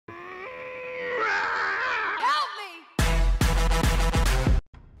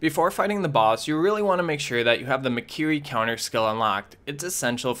Before fighting the boss, you really want to make sure that you have the Mikiri counter skill unlocked. It's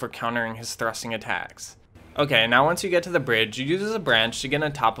essential for countering his thrusting attacks. Okay, now once you get to the bridge, you use a branch to get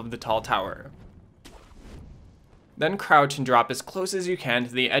on top of the tall tower. Then crouch and drop as close as you can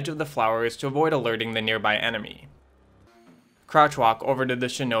to the edge of the flowers to avoid alerting the nearby enemy. Crouch walk over to the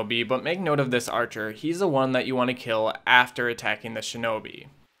Shinobi, but make note of this archer, he's the one that you want to kill after attacking the Shinobi.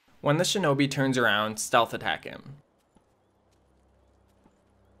 When the Shinobi turns around, stealth attack him.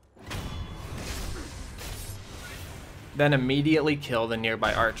 Then immediately kill the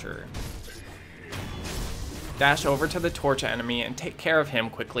nearby archer. Dash over to the torch enemy and take care of him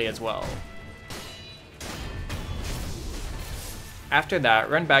quickly as well. After that,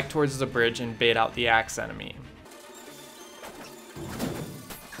 run back towards the bridge and bait out the axe enemy.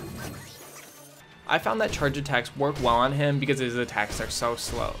 I found that charge attacks work well on him because his attacks are so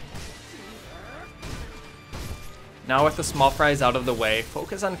slow. Now with the small fries out of the way,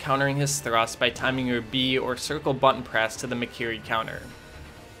 focus on countering his thrust by timing your B or circle button press to the Mikiri counter.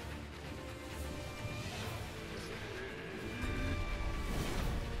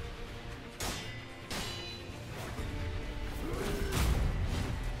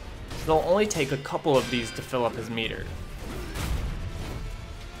 It'll only take a couple of these to fill up his meter.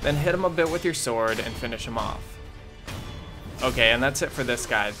 Then hit him a bit with your sword and finish him off. Okay, and that's it for this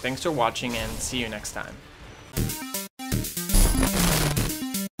guide. Thanks for watching and see you next time.